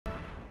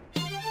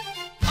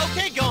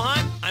Okay,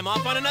 Gohan, I'm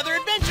off on another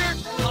adventure.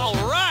 All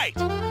right,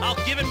 I'll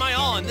give it my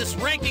all in this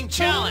ranking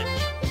challenge.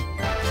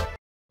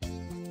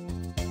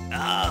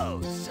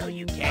 Oh, so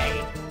you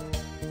came.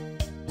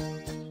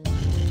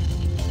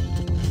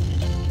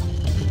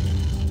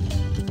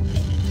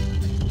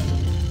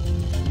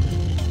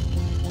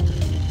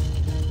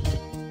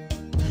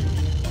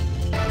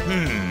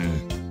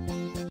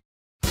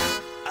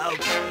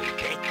 Okay,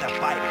 pick the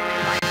fighter.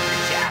 Fight the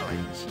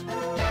challenge.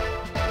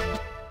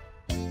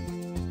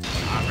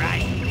 All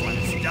right, you want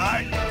to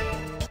start?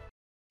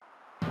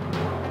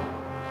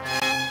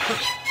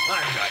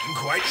 I've gotten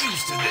quite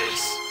used to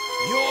this.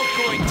 You're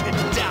going to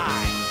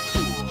die.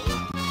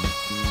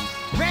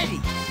 Ready?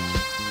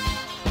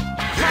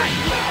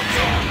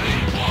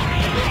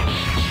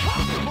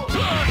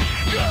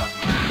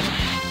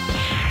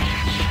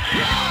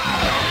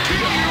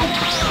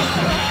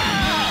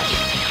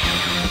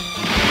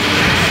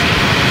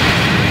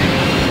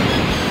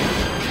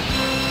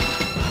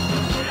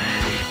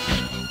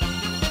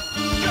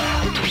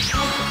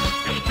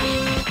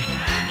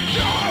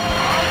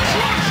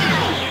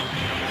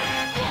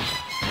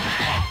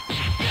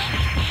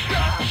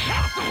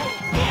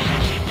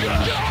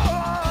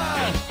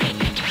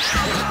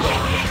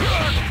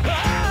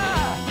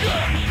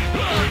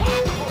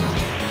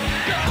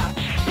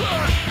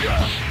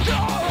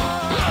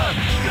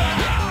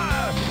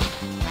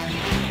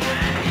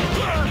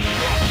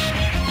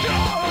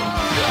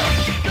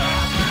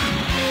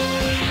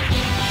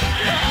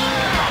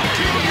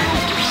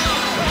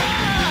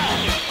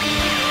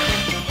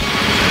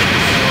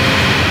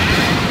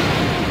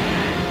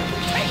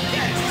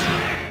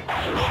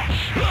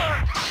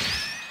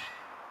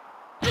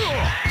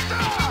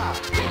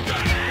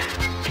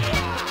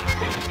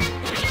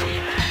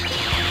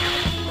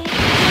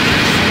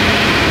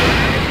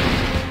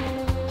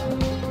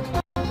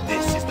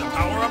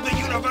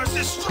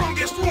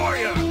 Strongest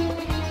warrior!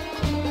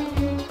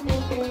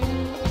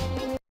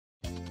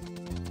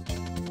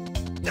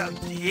 Oh,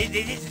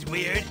 this is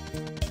weird.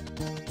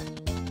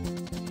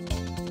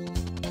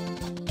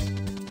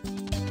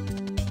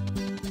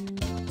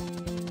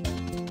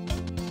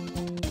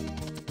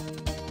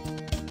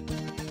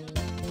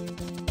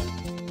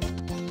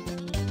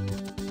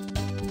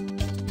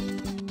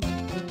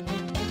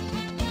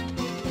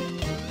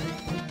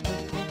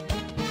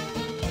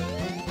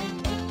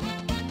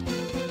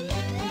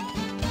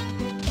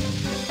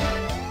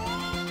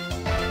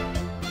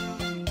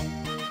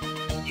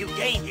 You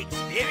gained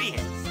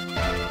experience.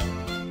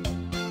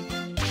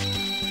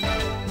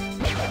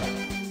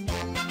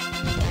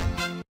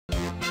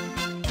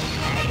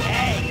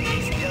 Hey,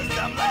 there's still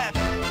some left.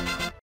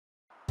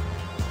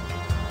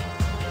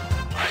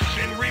 I've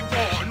been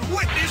reborn!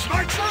 Witness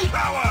my true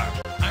power!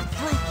 I'm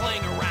through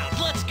playing around.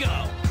 Let's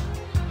go.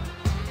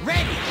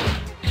 Ready?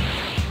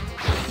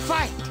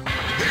 Fight!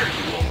 Here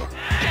you are!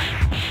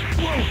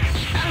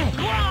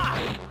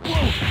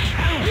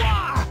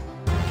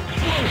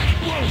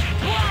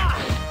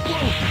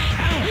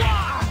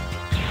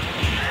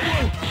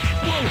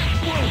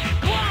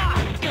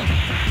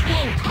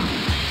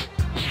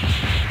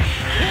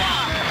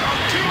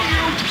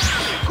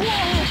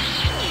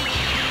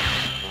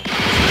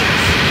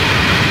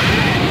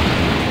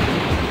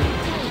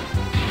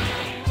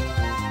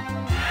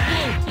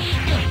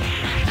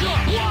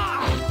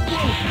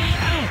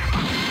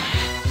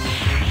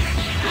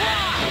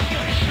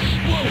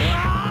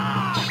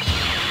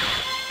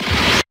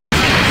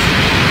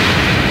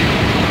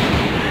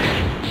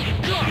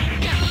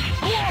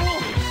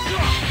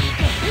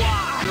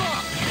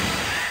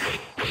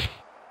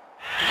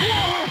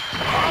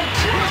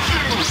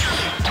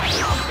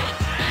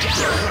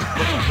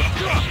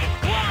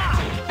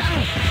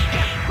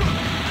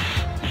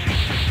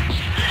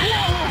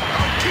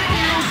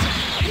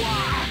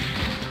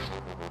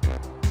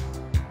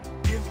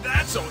 If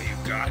that's all you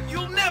got,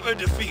 you'll never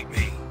defeat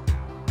me!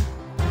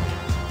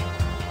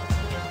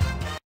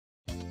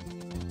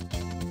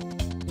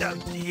 Oh,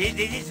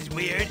 this is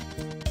weird.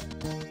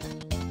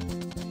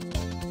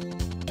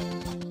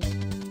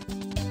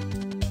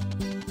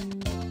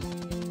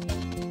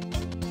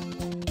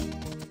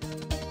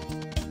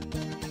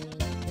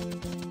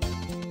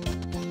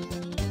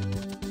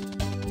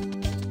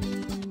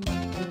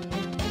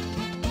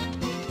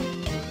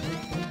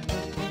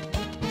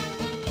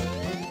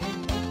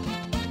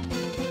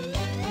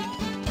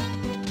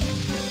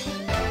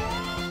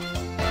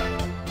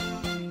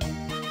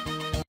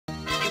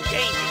 You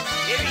gained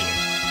experience.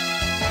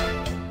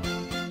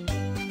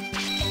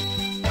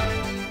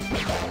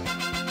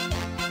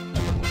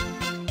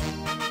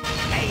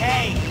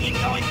 Hey, keep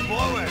going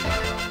forward.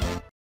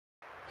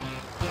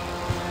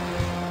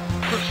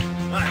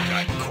 I've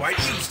gotten quite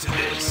used to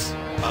this.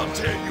 I'll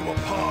tear you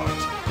apart.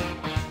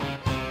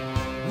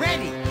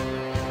 Ready?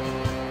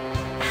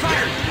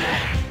 Fight!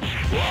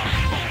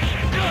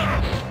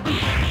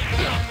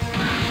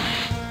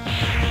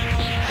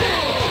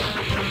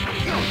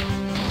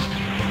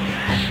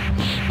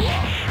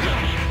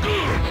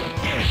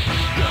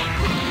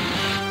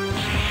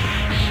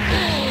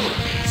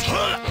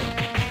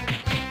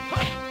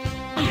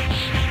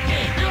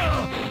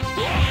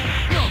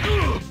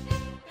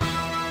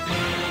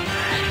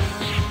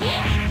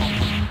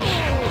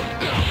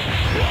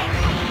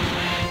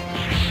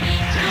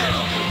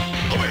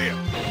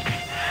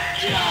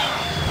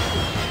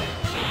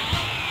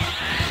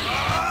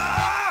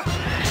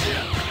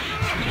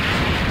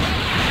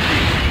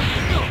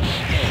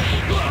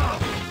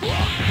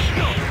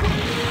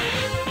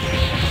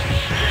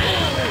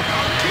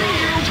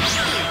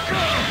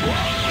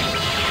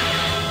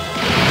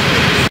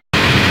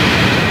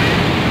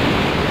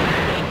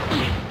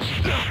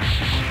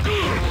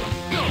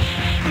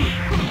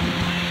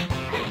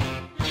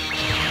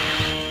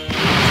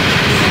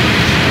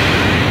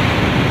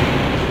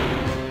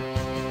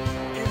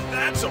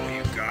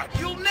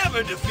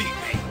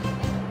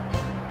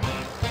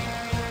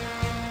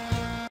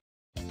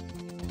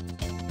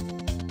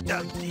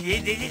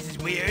 This is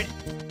weird.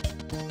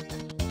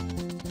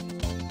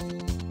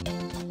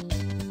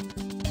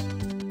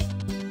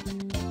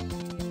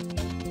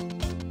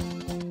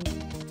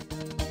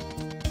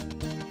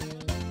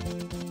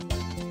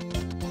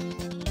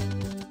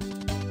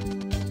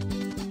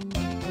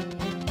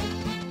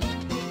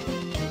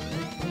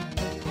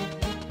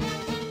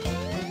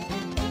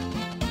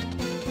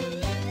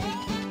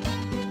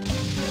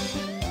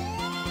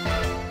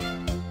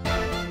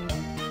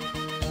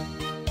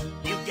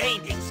 You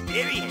gained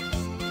experience.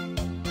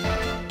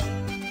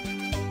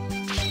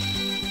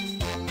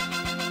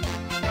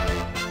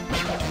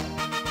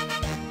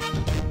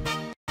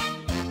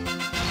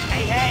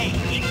 Hey,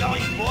 keep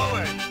going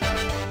forward.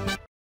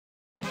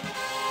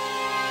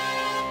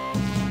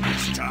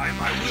 This time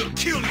I will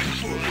kill you,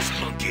 foolish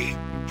monkey.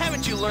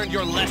 Haven't you learned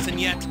your lesson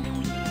yet?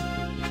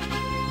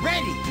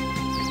 Ready.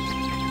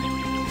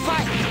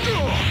 Fight.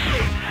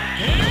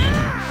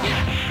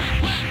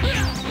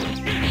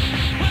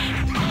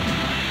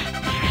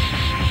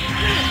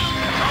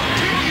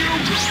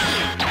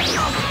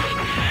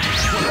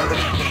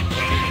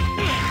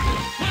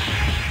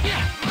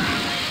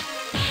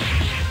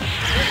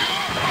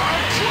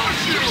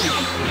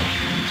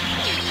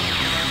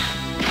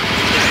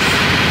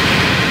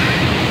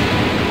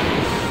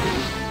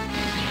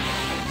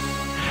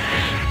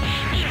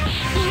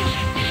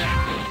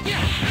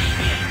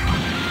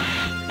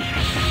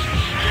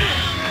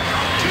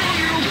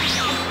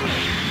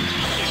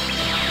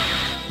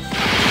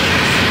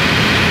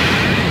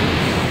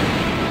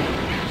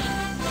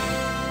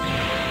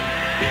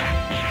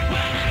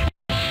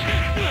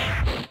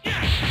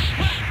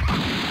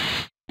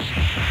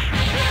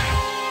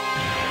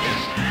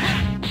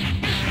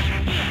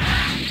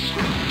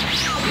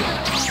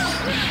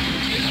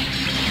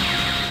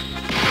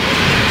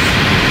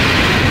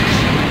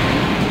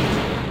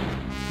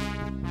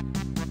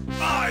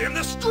 I am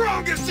the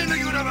strongest in the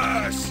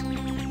universe!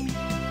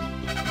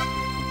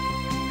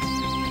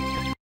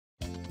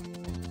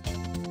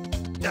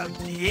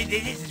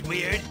 This is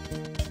weird.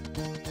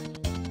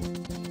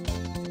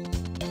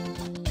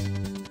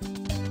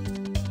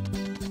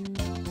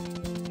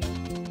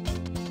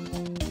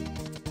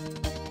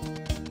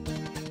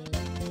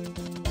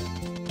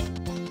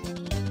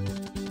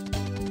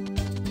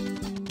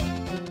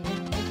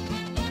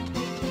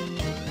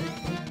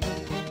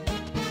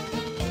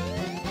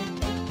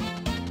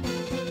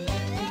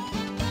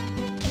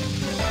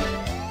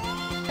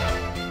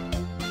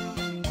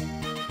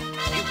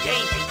 You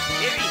gained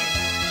experience.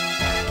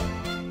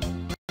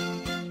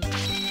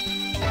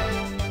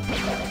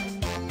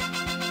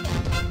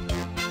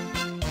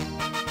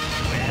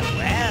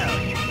 Well,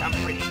 you've come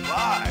pretty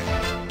far.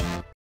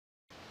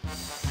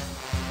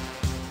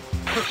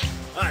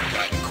 I've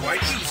gotten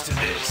quite used to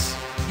this.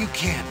 You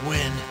can't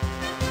win.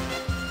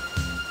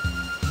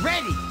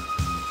 Ready.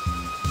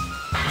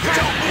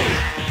 Don't move!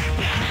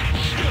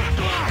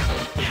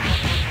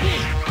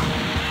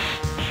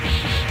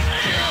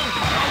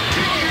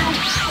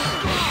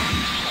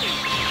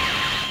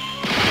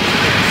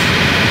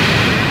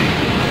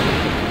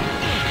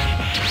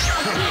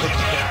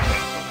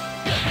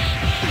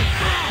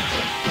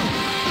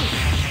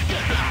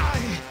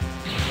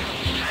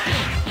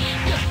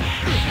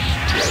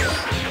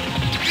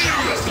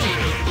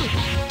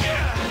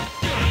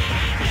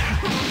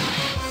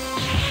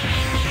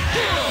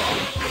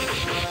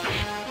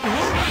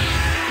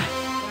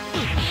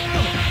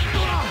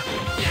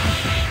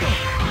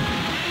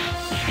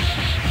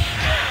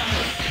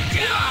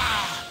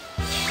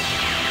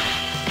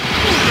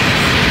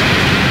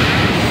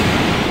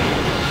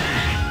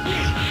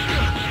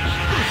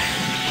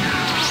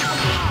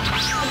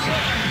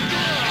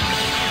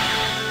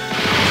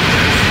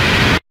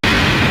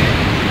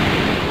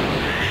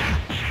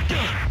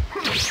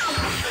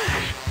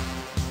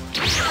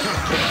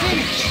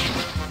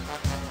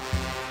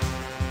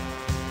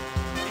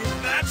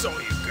 If that's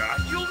all you got,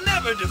 you'll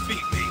never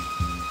defeat me.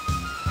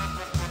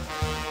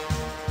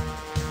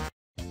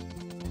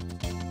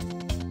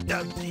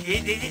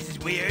 This is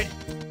weird.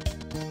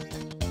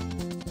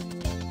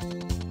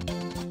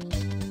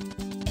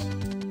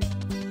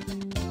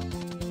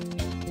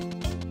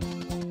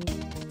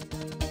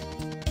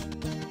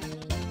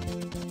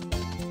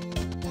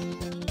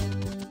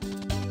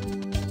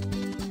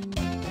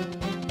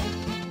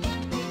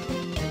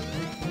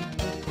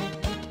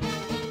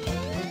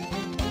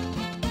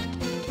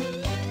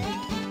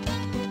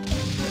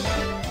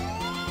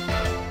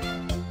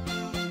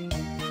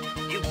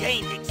 You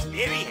gained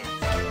experience.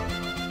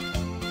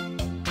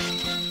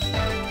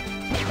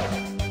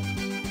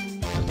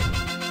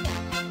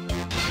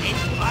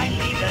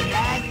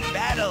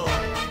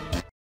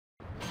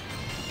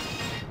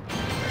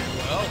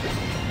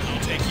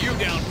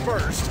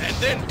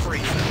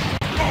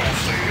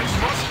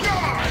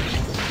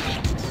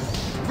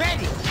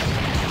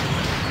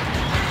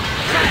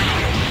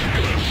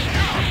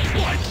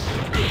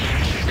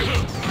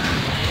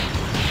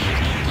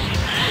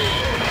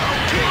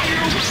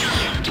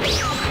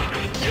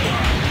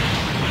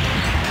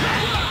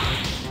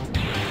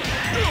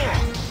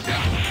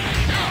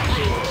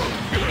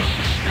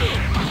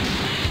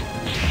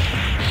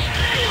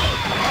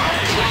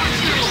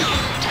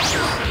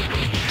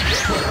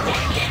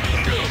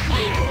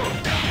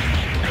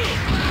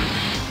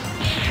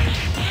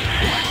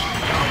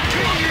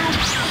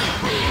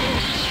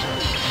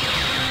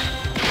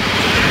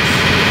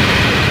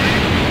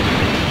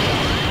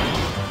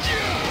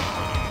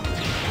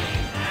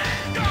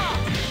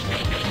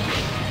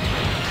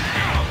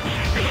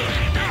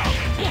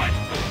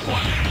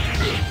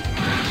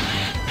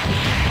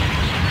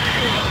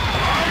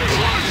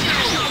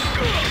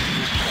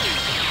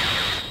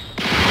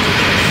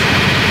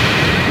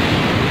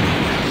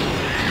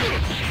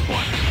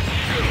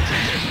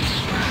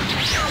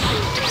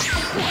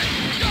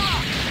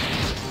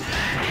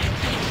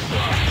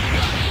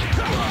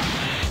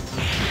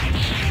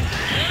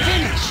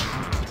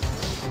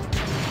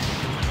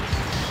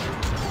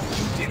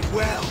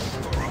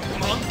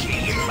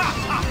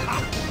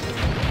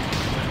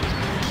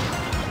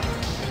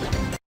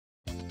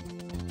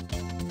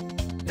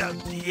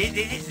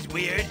 This is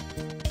weird.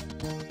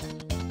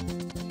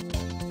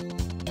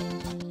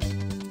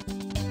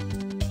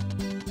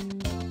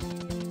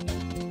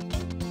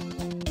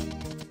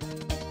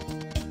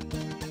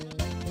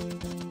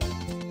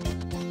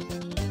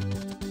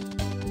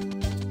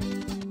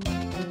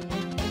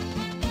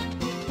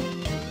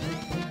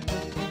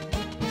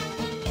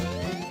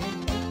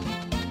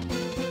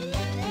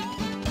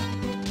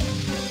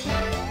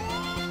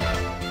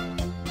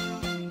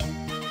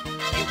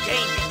 You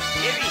gained